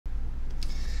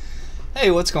Hey,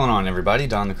 what's going on, everybody?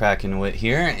 Don the Kraken Wit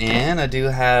here, and I do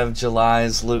have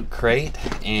July's Loot Crate,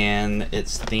 and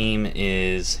its theme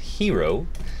is Hero.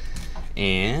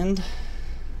 And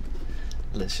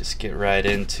let's just get right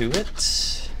into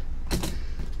it.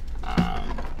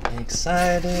 I'm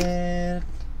excited.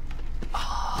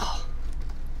 Oh,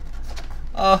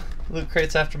 Loot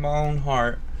Crate's after my own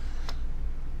heart.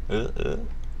 Oh,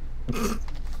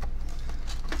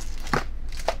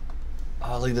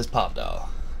 look at this pop doll.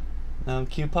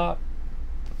 Q-pop?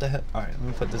 What the hell? Alright, let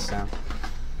me put this down.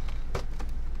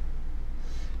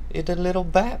 It's a little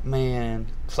Batman.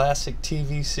 Classic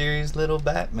TV series Little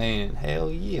Batman.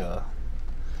 Hell yeah.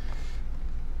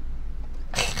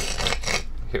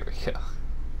 Here we go.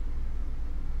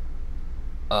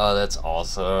 Oh, that's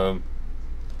awesome.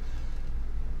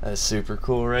 That's super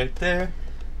cool right there.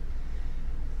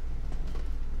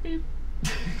 Beep.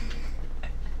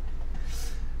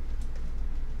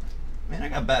 Man, I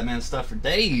got Batman stuff for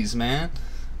days, man.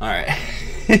 Alright.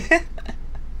 Let's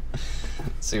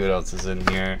see what else is in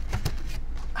here.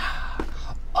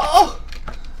 Oh!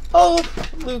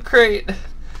 Loot Crate.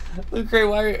 Loot Crate,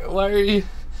 why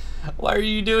are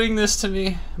you doing this to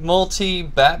me?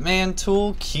 Multi-Batman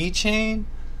tool keychain?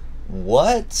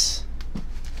 What?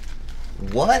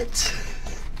 What?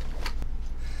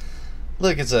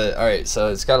 Look, it's a... Alright, so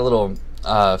it's got a little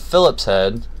Phillips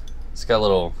head. It's got a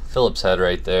little Phillips head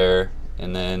right there.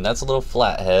 And then that's a little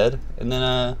flat head, and then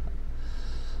a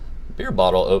beer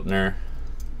bottle opener.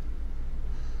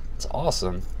 It's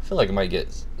awesome. I feel like it might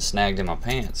get snagged in my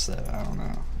pants though. I don't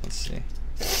know. Let's see.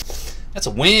 That's a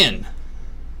win.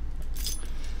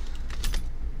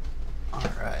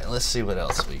 Alright, let's see what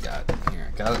else we got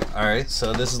here. Got it. Alright,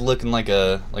 so this is looking like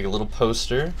a little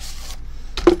poster.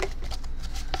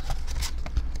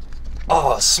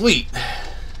 Oh, sweet.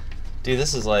 Dude,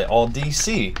 this is like all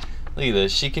DC. Look at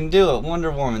this. She can do it.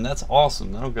 Wonder Woman. That's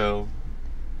awesome. That'll go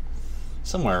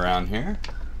somewhere around here.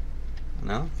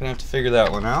 No? Gonna have to figure that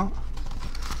one out.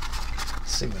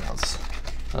 Let's see what else.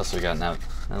 What else we got now?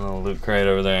 That little Loot Crate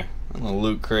over there. That little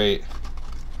Loot Crate.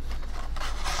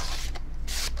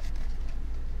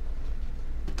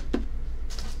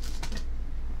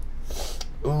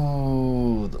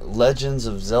 Ooh, the Legends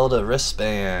of Zelda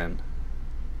wristband.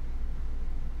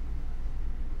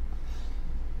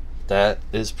 That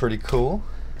is pretty cool.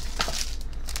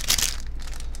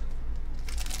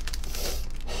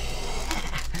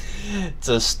 It's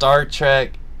a Star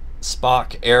Trek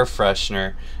Spock air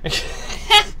freshener.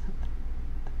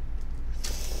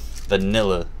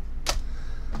 Vanilla.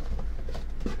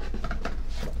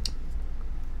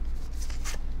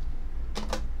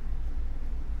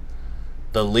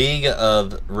 The League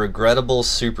of Regrettable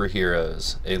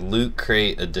Superheroes, a Loot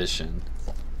Crate edition.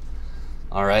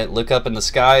 Alright, look up in the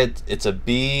sky. It's a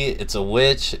bee, it's a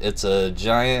witch, it's a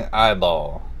giant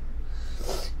eyeball.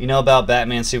 You know about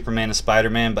Batman, Superman, and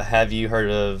Spider-Man, but have you heard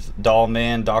of Doll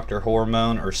Man, Dr.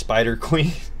 Hormone, or Spider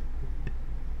Queen?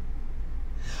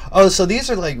 Oh, so these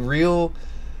are like real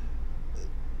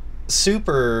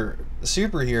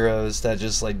superheroes that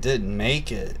just like didn't make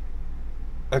it.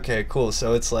 Okay, cool.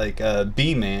 So it's like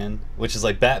Bee Man, which is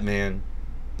like Batman,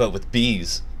 but with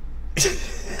bees.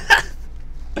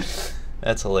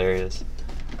 That's hilarious.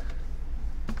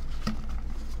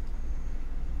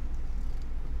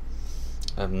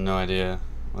 I have no idea.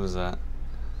 What is that?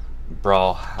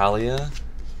 Brawlhalla?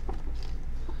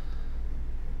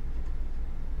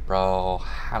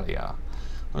 Brawlhalla.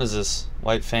 What is this?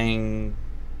 White Fang,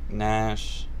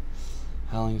 Nash,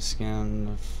 Howling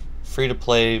Skin,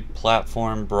 free-to-play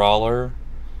platform brawler,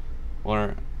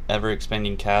 or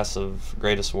ever-expanding cast of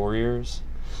Greatest Warriors.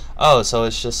 Oh, so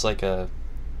it's just like a...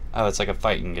 Oh, it's like a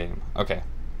fighting game. Okay,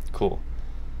 cool.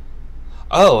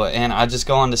 Oh, and I just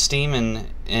go on to Steam and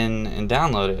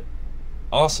download it.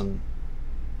 Awesome.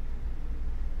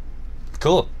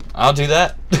 Cool. I'll do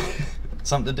that.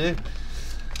 Something to do.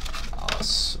 Oh,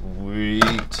 sweet.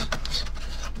 Let's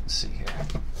see here.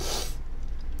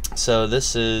 So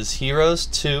this is Heroes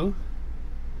 2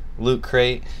 Loot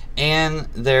Crate, and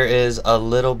there is a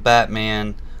little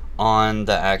Batman on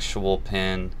the actual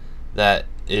pin. That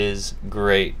is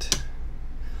great.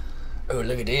 Oh,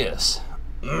 look at this.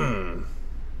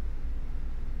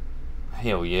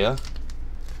 Hell yeah.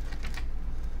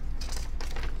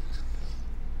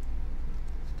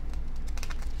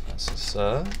 That's what's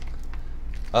up.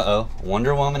 Uh-oh.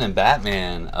 Wonder Woman and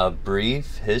Batman. A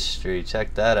Brief History.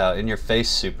 Check that out. In your face,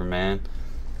 Superman.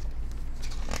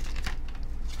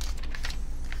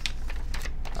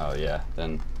 Oh yeah,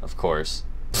 then of course.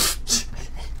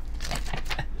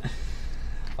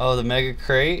 Oh, the Mega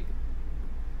Crate.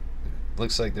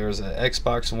 Looks like there was a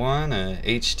Xbox One, a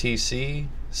HTC,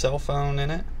 cell phone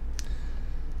in it.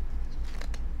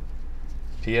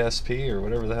 PSP or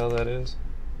whatever the hell that is.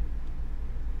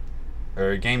 Or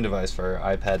a game device for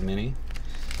iPad mini.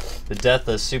 The Death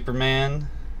of Superman.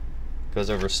 Goes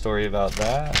over a story about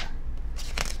that.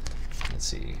 Let's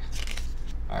see.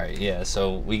 Alright, yeah,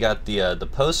 so we got the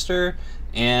poster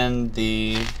and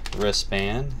the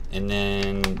wristband, and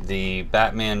then the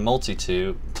Batman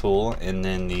multi-tool, and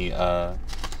then the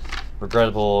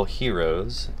Regrettable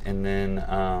Heroes, and then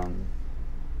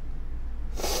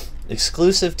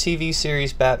exclusive TV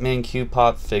series Batman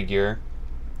Q-Pop figure,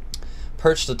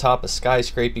 perched atop a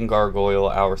skyscraping gargoyle.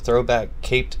 Our throwback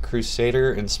caped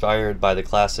crusader, inspired by the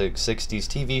classic 60s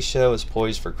TV show, is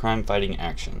poised for crime-fighting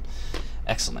action.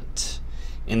 Excellent.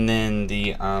 And then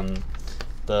the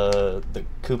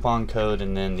coupon code,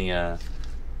 and then the air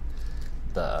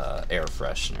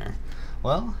freshener.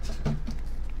 Well,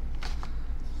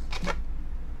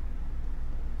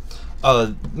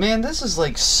 oh man, this is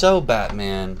like so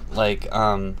Batman. Like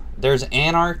there's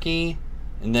Anarchy,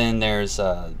 and then there's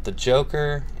the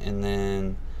Joker, and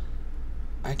then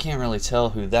I can't really tell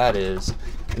who that is.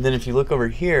 And then if you look over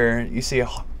here, you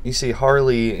see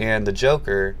Harley and the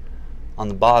Joker on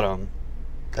the bottom.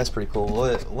 That's pretty cool.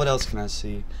 What else can I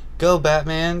see? Go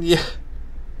Batman! Yeah.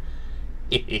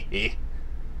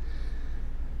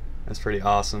 That's pretty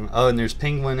awesome. Oh, and there's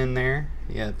Penguin in there.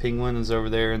 Yeah, Penguin is over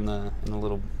there in the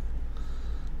little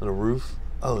roof.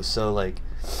 Oh, so like,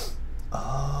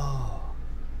 oh,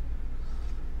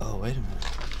 wait a minute.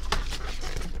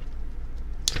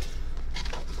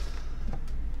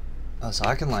 Oh, so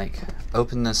I can like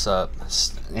open this up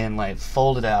and like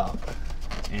fold it out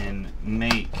and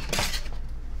make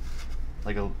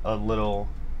like a little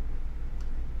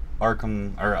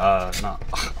Arkham, or not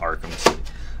Arkham City,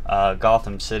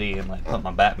 Gotham City, and like put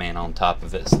my Batman on top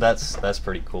of it. So that's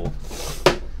pretty cool.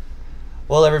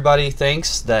 Well, everybody,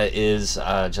 thanks. That is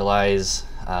July's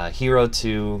Hero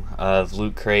 2 of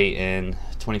Loot Crate in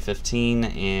 2015,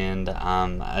 and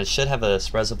I should have a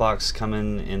Sprezza box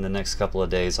coming in the next couple of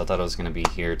days. I thought it was going to be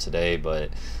here today, but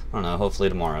I don't know, hopefully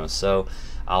tomorrow. So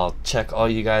I'll check all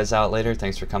you guys out later.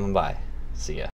 Thanks for coming by. See ya.